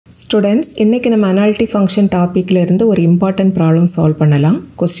Students, இன்னைக்கு நம்ம analytic function topicல இருந்து ஒரு important problem solve பண்ணலாம்.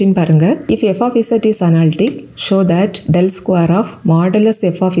 Question பாருங்க. If f of z is analytic, show that del square of modulus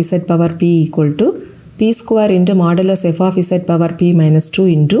f of z power p equal to p square into modulus f of z power p minus 2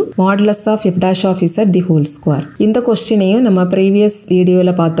 into modulus of f dash of z the whole square. இந்த கொஸ்டினையும் நம்ம previous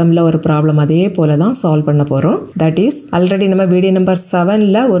வீடியோல பார்த்தோம்ல ஒரு problem அதே போல தான் solve பண்ண போறோம். That is already நம்ம வீடியோ நம்பர்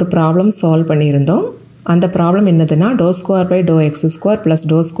 7ல ஒரு ப்ராப்ளம் சால்வ் பண்ணியிருந்தோம். அந்த ப்ராப்ளம் என்னதுன்னா dou square by dou x square plus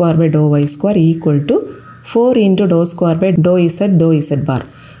dou square by dou y square equal to 4 into dou square by dou z bar.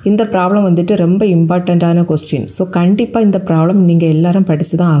 இந்த problem வந்துட்டு ரொம்ப இம்பார்ட்டண்ட்டான question. So கண்டிப்பாக இந்த ப்ராப்ளம் நீங்கள் எல்லாரும்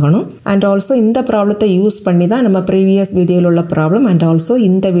படித்து தான் ஆகணும். அண்ட் ஆல்சோ இந்த ப்ராப்ளத்தை யூஸ் பண்ணி தான் நம்ம ப்ரீவியஸ் வீடியோவில் உள்ள ப்ராப்ளம் அண்ட் ஆல்சோ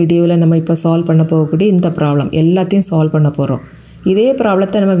இந்த வீடியோவில் நம்ம இப்போ சால்வ் பண்ண போகக்கூடிய இந்த ப்ராப்ளம் எல்லாத்தையும் சால்வ் பண்ண போகிறோம். இதே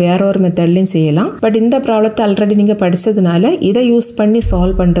ப்ராப்ளத்தை நம்ம வேற ஒரு மெத்தட்லையும் செய்யலாம். பட் இந்த ப்ராப்ளத்தை ஆல்ரெடி நீங்கள் படித்ததுனால இதை யூஸ் பண்ணி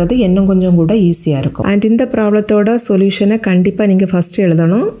சால்வ் பண்ணுறது இன்னும் கொஞ்சம் கூட ஈஸியாக இருக்கும். அண்ட் இந்த ப்ராப்ளத்தோட சொல்யூஷனை கண்டிப்பாக நீங்கள் ஃபஸ்ட்டு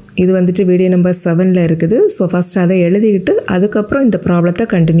எழுதணும். இது வந்துட்டு வீடியோ நம்பர் 7ல் இருக்குது. ஸோ ஃபஸ்ட் அதை எழுதிக்கிட்டு அதுக்கப்புறம் இந்த ப்ராப்ளத்தை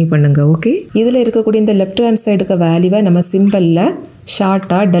கண்டினியூ பண்ணுங்கள். ஓகே, இதில் இருக்கக்கூடிய இந்த லெஃப்ட் ஹேண்ட் சைடுக்கு வேல்யூவை நம்ம சிம்பிளில்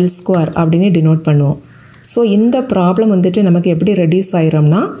ஷார்ட்டாக டெல் ஸ்கொயர் அப்படின்னு டினோட் பண்ணுவோம். ஸோ இந்த ப்ராப்ளம் வந்துட்டு நமக்கு எப்படி reduce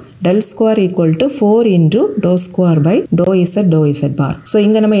ஆகிறோம்னா del square equal to 4 into to square by to Z bar. So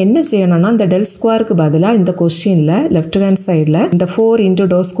இங்கே நம்ம என்ன செய்யணும்னா இந்த டெல் ஸ்கொயருக்கு பதிலாக இந்த கொஸ்டினில் லெஃப்ட் ஹேண்ட் சைடில் இந்த 4 into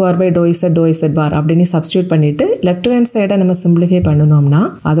to square by to Z பார் அப்படின்னு சப்ஸ்டியூட் பண்ணிவிட்டு லெஃப்ட் ஹேண்ட் சைடை நம்ம சிம்பிளிஃபை பண்ணணும்னா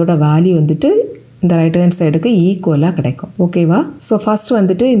அதோட வேல்யூ வந்துட்டு இந்த ரைட் ஹேண்ட் சைடுக்கு ஈக்குவலாக கிடைக்கும். ஓகேவா? ஸோ ஃபர்ஸ்ட்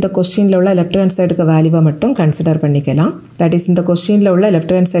வந்துட்டு இந்த கொஸ்டினில் உள்ள லெஃப்ட் ஹேண்ட் சைடுக்கு வேல்யூவை மட்டும் கன்சிடர் பண்ணிக்கலாம். தட் இஸ் இந்த கொஸ்டினில் உள்ள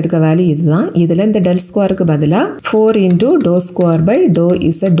லெஃப்ட் ஹேண்ட் சைடுக்கு வேல்யூ இதுதான். இதில் இந்த டெல் ஸ்கொயருக்கு பதிலாக 4 into to square by to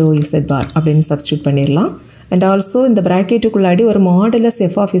Z பார் அப்படின்னு சப்ஸ்டியூட் பண்ணிடலாம். அண்ட் ஆல்சோ இந்த ப்ராக்கெட்டுக்குள்ளாடி ஒரு மாடுலஸ்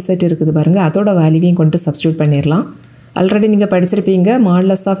எஃப் ஆஃப் இசட் இருக்குது பாருங்கள், அதோட வேல்யூவையும் கொண்டு சப்ஸ்டியூட் பண்ணிடலாம். ஆல்ரெடி நீங்கள் படிச்சிருப்பீங்க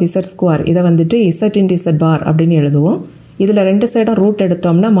மாடுலஸ் ஆஃப் இசட் ஸ்கொயர், இதை வந்துட்டு இசட் இன்டு இசட் பார் அப்படின்னு எழுதுவோம். இதில் ரெண்டு சைடும் ரூட்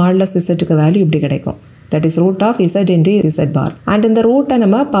எடுத்தோம்னா மாடுலஸ் இசட்டுக்கு வேல்யூ இப்படி கிடைக்கும். That is root of Z into Z bar. And இந்த ரூட்டை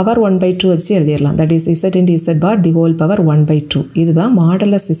நம்ம பவர் 1/2 வச்சு எழுதிடலாம். That is Z into Z bar the whole power 1/2. இதுதான்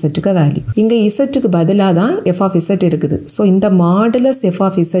மாடுலஸ் இசட்டுக்கு வேல்யூ. இங்கே இசட்டுக்கு பதிலாக தான் எஃப் ஆஃப் இசட் இருக்குது. ஸோ இந்த மாடுலஸ் எஃப்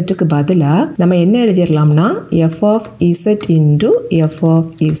ஆஃப் இசட்டுக்கு பதிலாக நம்ம என்ன எழுதிடலாம்னா F of Z into F of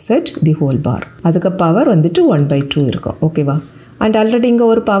Z the whole பார். அதுக்கு பவர் வந்துட்டு 1/2 இருக்கும். ஓகேவா? அண்ட் ஆல்ரெடி இங்கே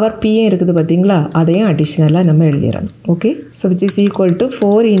ஒரு பவர் பியும் இருக்குது பார்த்தீங்களா, அதையும் அடிஷ்னலாக நம்ம எழுதிடணும். Okay, so which is equal to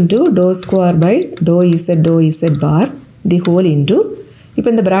 4 into to square by to Z bar the whole into இப்போ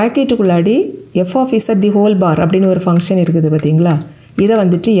இந்த ப்ராக்கெட்டுக்குள்ளாடி F of Z the whole பார் அப்படின்னு ஒரு ஃபங்க்ஷன் இருக்குது பார்த்தீங்களா, இதை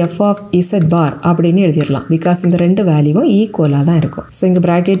வந்துட்டு எஃப் ஆஃப் இசட் பார் அப்படின்னு எழுதிடலாம். பிகாஸ் இந்த ரெண்டு வேல்யூவும் ஈக்குவலாக தான் இருக்கும். ஸோ இங்கே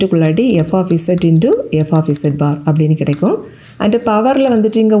ப்ராக்கெட்டுக்குள்ளாடி F of Z into F of Z பார் அப்படின்னு கிடைக்கும். அண்டு பவரில்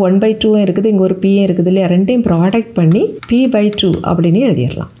வந்துட்டு இங்கே 1/2 இருக்குது, இங்கே ஒரு பியும் இருக்குது இல்லையா, ரெண்டையும் ப்ராடக்ட் பண்ணி p/2 அப்படின்னு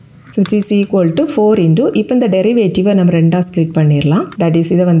எழுதிடலாம். So which is equal to 4 into இப்போ இந்த டெரிவேட்டிவை நம்ம ரெண்டாக ஸ்ப்ளிட் பண்ணிடலாம். தட்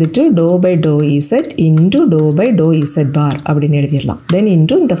இஸ் இதை வந்துட்டு to by to Z into to by to Z பார் அப்படின்னு எழுதிடலாம். தென்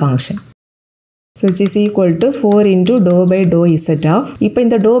இன்டூ இந்த function. So which is equal to 4 into to by to Z of இப்போ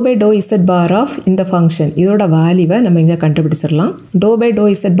இந்த to by to Z bar of இந்த function இதோட வேல்யூவை நம்ம இங்கே கண்டுபிடிச்சிடலாம். To by to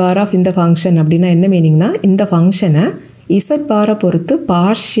Z bar of இந்த ஃபங்க்ஷன் அப்படின்னா என்ன மீனிங்னா இந்த ஃபங்க்ஷனை இசட் பாரை பொறுத்து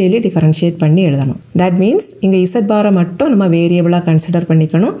பார்ஷியலி டிஃபரன்ஷியேட் பண்ணி எழுதணும். தட் மீன்ஸ் இங்கே இசட் பாரை மட்டும் நம்ம வேரியபிளாக கன்சிடர்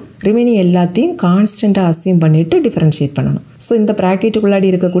பண்ணிக்கணும், ரிமைனிங் எல்லாத்தையும் கான்ஸ்டண்ட்டாக அஸ்யூம் பண்ணிவிட்டு டிஃபரன்ஷியேட் பண்ணணும். ஸோ இந்த ப்ராக்கெட்டுக்குள்ளாடி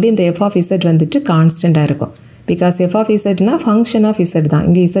இருக்கக்கூடிய இந்த எஃப் ஆஃப் இசட் வந்துட்டு கான்ஸ்டண்ட்டாக இருக்கும். Because F of இசட்னா function of Z தான்,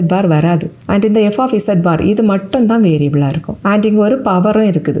 இங்கே இசட் பார் வராது. அண்ட் இந்த எஃப் ஆஃப் இசட் பார் இது மட்டும் தான் வேரியபிளாக இருக்கும். அண்ட் இங்கே ஒரு பவரும்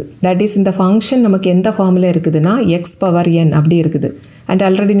இருக்குது. தட் இஸ் இந்த ஃபங்க்ஷன் நமக்கு எந்த ஃபார்மில் இருக்குதுன்னா எக்ஸ் பவர் என் அப்படி இருக்குது. அண்ட்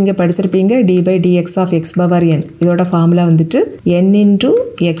ஆல்ரெடி நீங்கள் படிச்சிருப்பீங்க D by dx of X power n இதோட ஃபார்முலா வந்துட்டு n into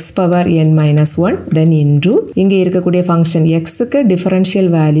X power n minus 1 தென் இன்டூ இங்கே இருக்கக்கூடிய ஃபங்க்ஷன் எக்ஸுக்கு டிஃபரன்ஷியல்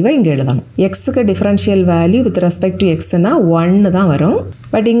வேல்யூவை இங்கே எழுதணும். எக்ஸுக்கு differential value with respect to எக்ஸ்னா 1 தான் வரும்.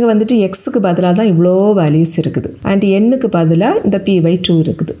 பட் இங்கே வந்துட்டு எக்ஸுக்கு பதிலாக தான் இவ்வளோ வேல்யூஸ் இருக்குது. அண்ட் எண்ணுக்கு பதிலாக இந்த p/2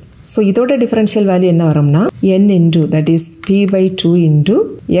 இருக்குது. ஸோ இதோட டிஃபரன்ஷியல் வேல்யூ என்ன வரும்னா n into that is p/2 into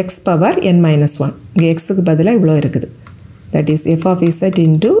X power n minus 1. இங்கே எக்ஸுக்கு பதிலாக இவ்வளோ இருக்குது. That is f of z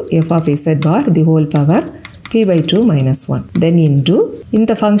into f of z bar the whole power p/2 minus 1. Then into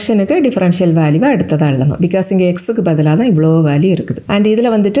இந்த ஃபங்க்ஷனுக்கு டிஃபரன்ஷியல் வேல்யூவை அடுத்ததாக எழுதணும். பிகாஸ் இங்கே எக்ஸுக்கு பதிலாக தான் இவ்வளோ வேல்யூ இருக்குது. அண்ட் இதில்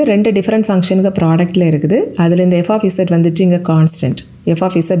வந்துட்டு ரெண்டு டிஃப்ரெண்ட் ஃபங்க்ஷனுக்கு ப்ராடக்ட்டில் இருக்குது. அதில் இந்த எஃப் ஆஃப் இசட் வந்துட்டு இங்கே கான்ஸ்டன்ட், எஃப்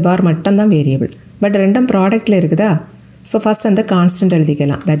ஆஃப் இசட் பார் மட்டும் தான் வேரியபிள். பட் ரெண்டும் ப்ராடக்ட்டில் இருக்குதா, ஸோ ஃபஸ்ட் அந்த கான்ஸ்டன்ட்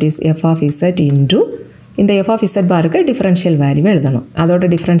எழுதிக்கலாம். That is F of Z into இந்த எஃப் ஆஃப் இசட் பாருக்கு டிஃபரன்ஷியல் வேல்யூவை எழுதணும். அதோட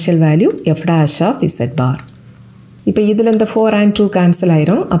differential value F dash of Z பார். இப்போ இதில் இந்த 4 and 2 கேன்சல்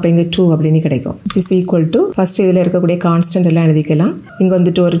ஆயிரும். அப்போ இங்கே 2 அப்படின்னு கிடைக்கும். It's is equal to first இதில் இருக்கக்கூடிய கான்ஸ்டன்ட் எல்லாம் எழுதிக்கலாம். இங்கே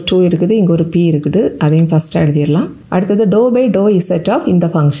வந்துட்டு ஒரு 2 இருக்குது, இங்கே ஒரு p இருக்குது, அதையும் ஃபஸ்ட்டாக எழுதிடலாம். அடுத்தது to by to Z of இந்த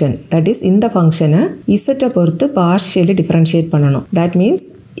ஃபங்க்ஷன். தட் இஸ் இந்த ஃபங்க்ஷனை இசட்டை பொறுத்து பார்ஷியலி டிஃபரன்ஷியேட் பண்ணணும். தட் மீன்ஸ்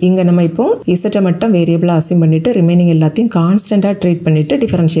இங்கே நம்ம இப்போ இசட்டை மட்டும் வேரியபிளாக அசைன் பண்ணிவிட்டு ரிமைனிங் எல்லாத்தையும் கான்ஸ்டண்ட்டாக ட்ரீட் பண்ணிவிட்டு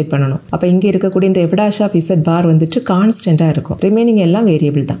டிஃபரன்ஷியேட் பண்ணணும். அப்போ இங்கே இருக்கக்கூடிய இந்த எஃப் டாஷ் ஆஃப் இசட் பார் வந்துட்டு கான்ஸ்டண்ட்டாக இருக்கும். ரிமைனிங் எல்லாம்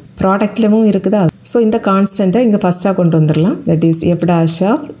வேரியபிள் தான். ப்ராடக்ட்லவும் இருக்குதா? ஸோ இந்த கான்ஸ்டண்ட்டை இங்கே ஃபஸ்ட்டாக கொண்டு வந்துடலாம். That is F dash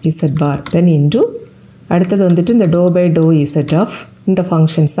of Z bar then into அடுத்தது வந்துட்டு இந்த to by to Z of இந்த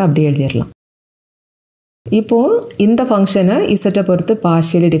ஃபங்க்ஷன்ஸை அப்படியே எழுதிடலாம். இப்போது இந்த ஃபங்க்ஷனை இசட்டை பொறுத்து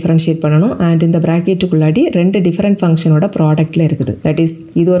பார்ஷியலி டிஃபரன்ஷியேட் பண்ணணும். அண்ட் இந்த ப்ராக்கெட்டுக்குள்ளாடி ரெண்டு டிஃப்ரெண்ட் ஃபங்க்ஷனோட ப்ராடக்ட்டில் இருக்குது. தட் இஸ்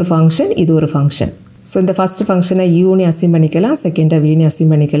இது ஒரு ஃபங்க்ஷன், இது ஒரு ஃபங்க்ஷன். ஸோ இந்த ஃபஸ்ட் ஃபங்க்ஷனை யூனி அசைன் பண்ணிக்கலாம், செகண்டை வினி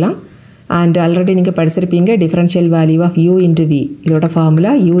அசைன் பண்ணிக்கலாம். அண்ட் ஆல்ரெடி நீங்கள் படிச்சிருப்பீங்க differential value of you into we. இதோட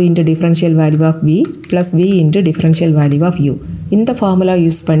formula you into differential value of we plus we into differential value of you. இந்த ஃபார்முலா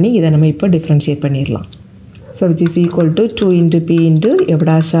யூஸ் பண்ணி இதை நம்ம இப்போ டிஃபரன்ஷியேட் பண்ணிடலாம். So which is equal to 2 into p into f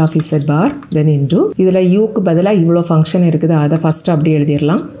dash of z bar then into இதில் uக்கு பதிலாக இவ்வளோ function இருக்குது, அதை ஃபஸ்ட்டு அப்படி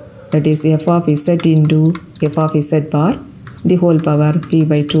எழுதிடலாம். that is f of z into f of z bar the whole power p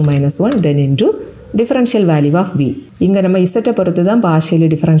by 2 minus 1 then into differential value of v. இங்கே நம்ம z பொறுத்து தான் partially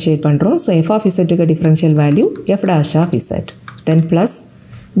differentiate பண்ணுறோம். So f of zக்கு differential value f dash of z then plus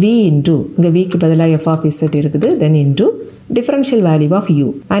v into இங்கே vக்கு பதிலாக f of z இருக்குது then into differential value of u.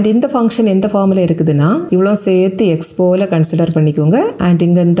 and இந்த function எந்த ஃபார்மில் இருக்குதுன்னா இவ்வளோ சேர்த்து x போல் கன்சிடர் பண்ணிக்கோங்க. அண்ட்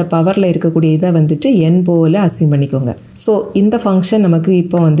இங்கே இந்த பவரில் இருக்கக்கூடிய இதை வந்துட்டு n போல் அசைன் பண்ணிக்கோங்க. ஸோ இந்த ஃபங்க்ஷன் நமக்கு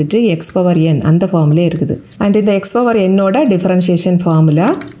இப்போ வந்துட்டு x பவர் n அந்த ஃபார்மிலே இருக்குது. அண்ட் இந்த x பவர் என்னோட differentiation formula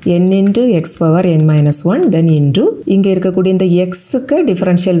n into x power n minus 1 தென் இன்ட்டு இங்கே இருக்கக்கூடிய இந்த எக்ஸுக்கு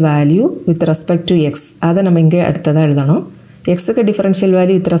differential value with respect to X, அதை நம்ம இங்கே அடுத்ததாக எழுதணும். எக்ஸுக்கு differential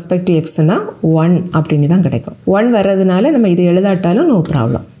value with respect to எக்ஸ்னா 1 அப்படின்னு தான் கிடைக்கும். 1 வர்றதுனால நம்ம இது எழுதாட்டாலும் நோ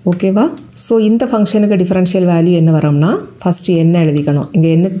ப்ராப்ளம். ஓகேவா? ஸோ இந்த ஃபங்க்ஷனுக்கு டிஃபரன்ஷியல் வேல்யூ என்ன வரோம்னா ஃபஸ்ட்டு என்ன எழுதிக்கணும்.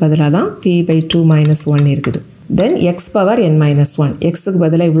 இங்கே என்னுக்கு பதிலாக தான் p by 2 minus 1 இருக்குது. தென் x பவர் n minus 1, எக்ஸுக்கு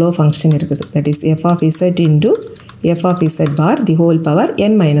பதிலாக இவ்வளோ ஃபங்க்ஷன் இருக்குது. That is f of z into f of z bar the whole power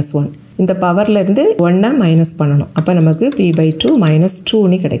n minus 1. இந்த பவர்லேருந்து 1 மைனஸ் பண்ணணும். அப்போ நமக்கு p by 2 minus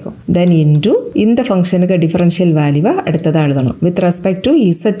 2னு கிடைக்கும். தென் இன்டூ இந்த ஃபங்க்ஷனுக்கு டிஃபரன்ஷியல் வேல்யூவை அடுத்ததாக எழுதணும். வித் ரெஸ்பெக்ட் டு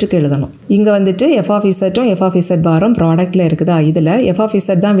இசட்டுக்கு எழுதணும். இங்கே வந்துட்டு F of இசட்டும் F of Z பாரும் ப்ராடக்ட்டில் இருக்குதா? இதில் எஃப் ஆஃப்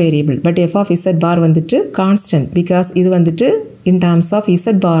இசட் தான் variable, but F of Z பார் வந்துட்டு கான்ஸ்டன்ட். பிகாஸ் இது வந்துட்டு இன் டேர்ம்ஸ் ஆஃப்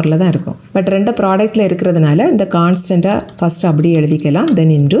இசட் பாரில் தான் இருக்கும். பட் ரெண்டு ப்ராடக்ட்டில் இருக்கிறதுனால இந்த கான்ஸ்டண்ட்டாக ஃபஸ்ட்டு அப்படியே எழுதிக்கலாம்.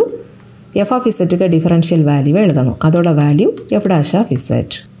 தென் இன்டூ எஃப் ஆஃப் இசட்டுக்கு டிஃபரன்ஷியல் வேல்யூவை எழுதணும். அதோட value F dash of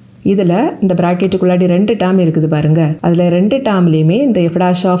Z. இதில் இந்த ப்ராக்கெட்டுக்குள்ளாடி ரெண்டு டேர்ம் இருக்குது பாருங்கள். அதில் ரெண்டு டேர்ம்லேயுமே இந்த எஃப்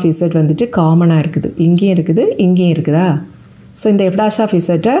டாஷ் ஆஃப் இசட் வந்துட்டு காமனாக இருக்குது. இங்கேயும் இருக்குது, இங்கேயும் இருக்குதா? ஸோ இந்த எஃப் டாஷ் ஆஃப்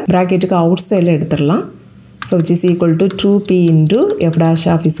இசட்டை ப்ராக்கெட்டுக்கு அவுட் சைடில் எடுத்துடலாம். So which is equal to 2p into F dash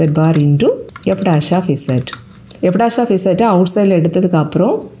of Z bar into F dash of Z. F dash of இசட்டை out சைடில்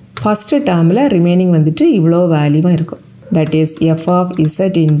எடுத்ததுக்கப்புறம் ஃபஸ்ட்டு டேர்மில் ரிமைனிங் வந்துட்டு இவ்வளோ வேல்யூவாக இருக்கும். That is F of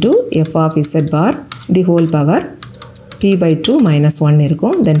Z into F of Z bar the whole power p by 2 minus 1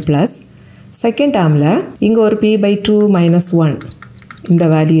 இருக்கும். தென் plus second டேர்மில் இங்கே ஒரு p by 2 minus 1 இந்த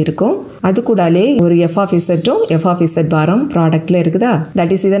வேல்யூ இருக்கும். அது கூடாலே ஒரு F of இசட்டும் F of Z பாரும் ப்ராடக்டில் இருக்குதா?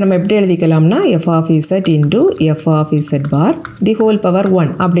 தட் இஸ் இதை நம்ம எப்படி எழுதிக்கலாம்னா F of Z into F of Z bar the whole power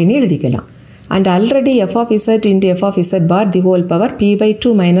 1 அப்படின்னு எழுதிக்கலாம். And already F of Z into F of Z bar the whole power p by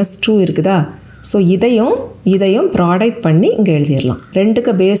 2 minus 2 இருக்குதா? So இதையும் product பண்ணி இங்கே எழுதிடலாம்.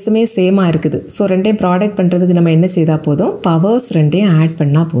 ரெண்டுக்கு பேஸுமே சேமாக இருக்குது. ஸோ ரெண்டையும் ப்ராடக்ட் பண்ணுறதுக்கு நம்ம என்ன செய்தால் போதும்? பவர்ஸ் ரெண்டையும் ஆட்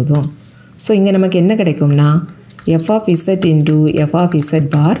பண்ணால் போதும். ஸோ இங்கே நமக்கு என்ன கிடைக்கும்னா F of Z into F of Z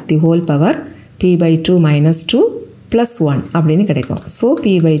bar the whole power p by 2 minus 2 plus 1 அப்படின்னு கிடைக்கும். ஸோ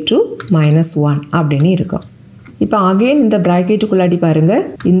p by 2 minus 1 அப்படின்னு இருக்கும். இப்போ அகெயின் இந்த ப்ராக்கெட்டுக்குள்ளாடி பாருங்கள்,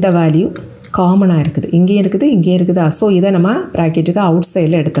 இந்த வேல்யூ காமனாக இருக்குது, இங்கேயும் இருக்குது, இங்கேயும் இருக்குதா? ஸோ இதை நம்ம ப்ராக்கெட்டுக்கு அவுட்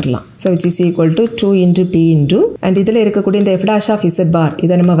சைடில் எடுத்துடலாம். So which is equal to 2 into p into and இதில் இருக்கக்கூடிய இந்த எஃப் டாஷ் ஆஃப் இசட் பார்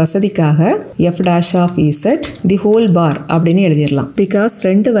இதை நம்ம வசதிக்காக F dash of Z the whole பார் அப்படின்னு எழுதிடலாம். பிகாஸ்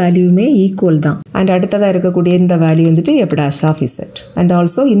ரெண்டு வேல்யூமே ஈக்குவல் தான். அண்ட் அடுத்ததாக இருக்கக்கூடிய இந்த வேல்யூ வந்துட்டு F dash of Z. And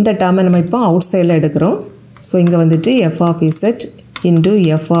also இந்த டேர்மை நம்ம இப்போ அவுட் சைடில் எடுக்கிறோம். ஸோ இங்கே வந்துட்டு F of Z into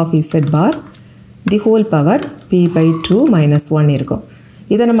F of Z bar the whole power p by 2 minus 1 இருக்கும்.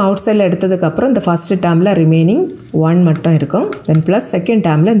 இதை நம்ம அவுட் சைடில் எடுத்ததுக்கப்புறம் இந்த ஃபஸ்ட்டு டேர்மில் ரிமைனிங் 1 மட்டும் இருக்கும். தென் ப்ளஸ் செகண்ட்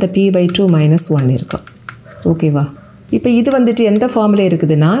டேர்மில் இந்த p by 2 minus 1 இருக்கும். ஓகேவா? இப்போ இது வந்துட்டு எந்த ஃபார்மில்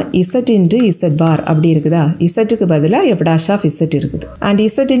இருக்குதுன்னா இசட் இன்ட்டு இசட் பார் அப்படி இருக்குதா? இசட்டுக்கு பதிலாக எஃப் டாஷ் ஆஃப் இசட் இருக்குது. அண்ட்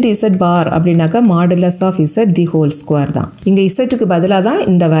இசட் இன்ட்டு இசட் பார் அப்படின்னாக்கா modulus of Z the whole square தான். இங்கே இசட்டுக்கு பதிலாக தான்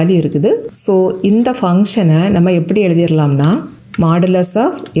இந்த வேல்யூ இருக்குது. ஸோ இந்த ஃபங்க்ஷனை நம்ம எப்படி எழுதிடலாம்னா modulus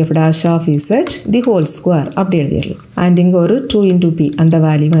of F dash of Z the whole square அப்படி எழுதிடலாம். அண்ட் இங்கே ஒரு 2 இன்டூ p அந்த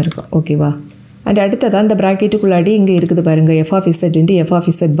வேல்யூவும் இருக்கும். ஓகேவா? அண்ட் அடுத்ததான் இந்த ப்ராக்கெட்டுக்குள்ளாடி இங்கே இருக்குது பாருங்கள் F of Z into F of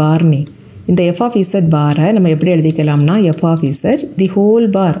Z Barney இந்த f of z பாரை நம்ம எப்படி எழுதிக்கலாம்னா f of z the whole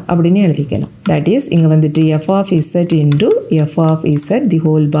பார் அப்படின்னு எழுதிக்கலாம். தட் இஸ் இங்கே வந்துட்டு f of z into f of z the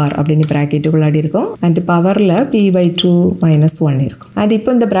whole பார் அப்படின்னு ப்ராக்கெட்டுக்குள்ளாடி இருக்கும். அண்ட் பவரில் p/2 - 1 இருக்கும். அண்ட்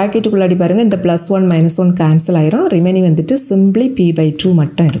இப்போ இந்த ப்ராக்கெட்டுக்குள்ளாடி பாருங்கள், இந்த +1 - 1 கேன்சல் ஆயிரும். ரிமைனிங் வந்துட்டு சிம்பிளி p/2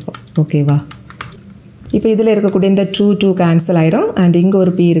 மட்டும் இருக்கும். ஓகேவா? இப்போ இதில் இருக்கக்கூடிய இந்த 2 கேன்சல் ஆயிரும். அண்ட் இங்கே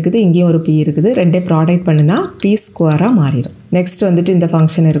ஒரு p இருக்குது, இங்கேயும் ஒரு p இருக்குது. ரெண்டே ப்ராடக்ட் பண்ணுனா p² மாறிடும். நெக்ஸ்ட் வந்துட்டு இந்த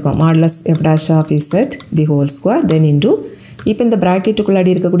ஃபங்க்ஷன் இருக்கும் modulus f' of z the whole square then into இப்போ இந்த ப்ராக்கெட்டுக்குள்ளாடி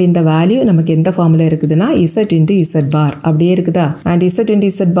இருக்கக்கூடிய இந்த வேல்யூ நமக்கு எந்த ஃபார்மில் இருக்குதுன்னா z இன்ட்டு z பார் அப்படியே இருக்குதா. அண்ட் z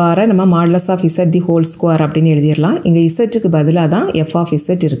இன்ட்டு z பாரை நம்ம modulus of z the whole square அப்படின்னு எழுதிடலாம். இங்கே z-க்கு பதிலாக தான் f ஆஃப்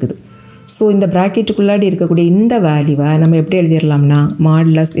z இருக்குது. ஸோ இந்த ப்ராக்கெட்டுக்குள்ளாடி இருக்கக்கூடிய இந்த வேல்யூவை நம்ம எப்படி எழுதிடலாம்னா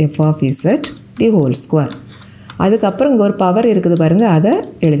modulus f of z the whole square. அதுக்கப்புறம் இங்கே ஒரு பவர் இருக்குது பாருங்கள், அதை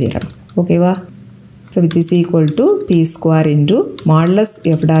எழுதிடணும். ஓகேவா? So which is equal to p² into modulus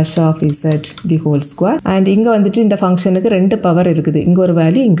f' of z the whole square. And இங்கே வந்துட்டு இந்த ஃபங்க்ஷனுக்கு 2 பவர் இருக்குது, இங்கே ஒரு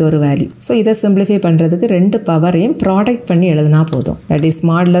வேல்யூ இங்கே ஒரு வேல்யூ. ஸோ இதை சிம்பிளிஃபை பண்ணுறதுக்கு 2 பவரையும் ப்ராடக்ட் பண்ணி எழுதினா போதும். That is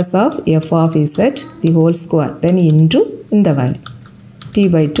modulus of f of z the whole square then into இந்த வேல்யூ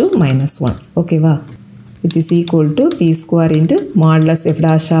p/2 - 1. ஓகேவா? which is equal to p² into modulus f'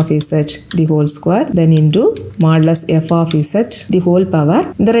 of z the whole square then into modulus f of z the whole power.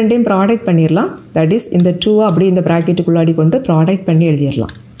 இந்த ரெண்டையும் product பண்ணிடலாம். That is இந்த 2 அப்படி இந்த ப்ராக்கெட்டுக்குள்ளாடி கொண்டு product பண்ணி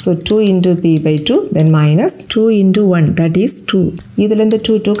எழுதிடலாம். So 2 into p/2 then minus 2 into 1 that is 2. இதுலேருந்து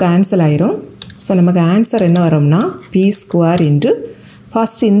 2 கேன்சல் ஆயிரும். ஸோ நமக்கு ஆன்சர் என்ன வரும்னா p² into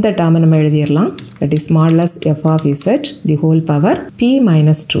ஃபர்ஸ்ட் இந்த டேர்மை நம்ம எழுதிடலாம். That is modulus f of z the whole power p -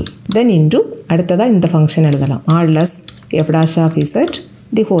 2 then into அடுத்ததாக இந்த ஃபங்க்ஷன் எழுதலாம் modulus f' of z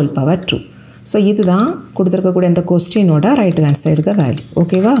the whole power 2. So இதுதான் கொடுத்துருக்கக்கூடிய அந்த கொஸ்டினோட ரைட் ஆன்சர் இருக்க வேல்யூ.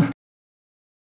 ஓகேவா?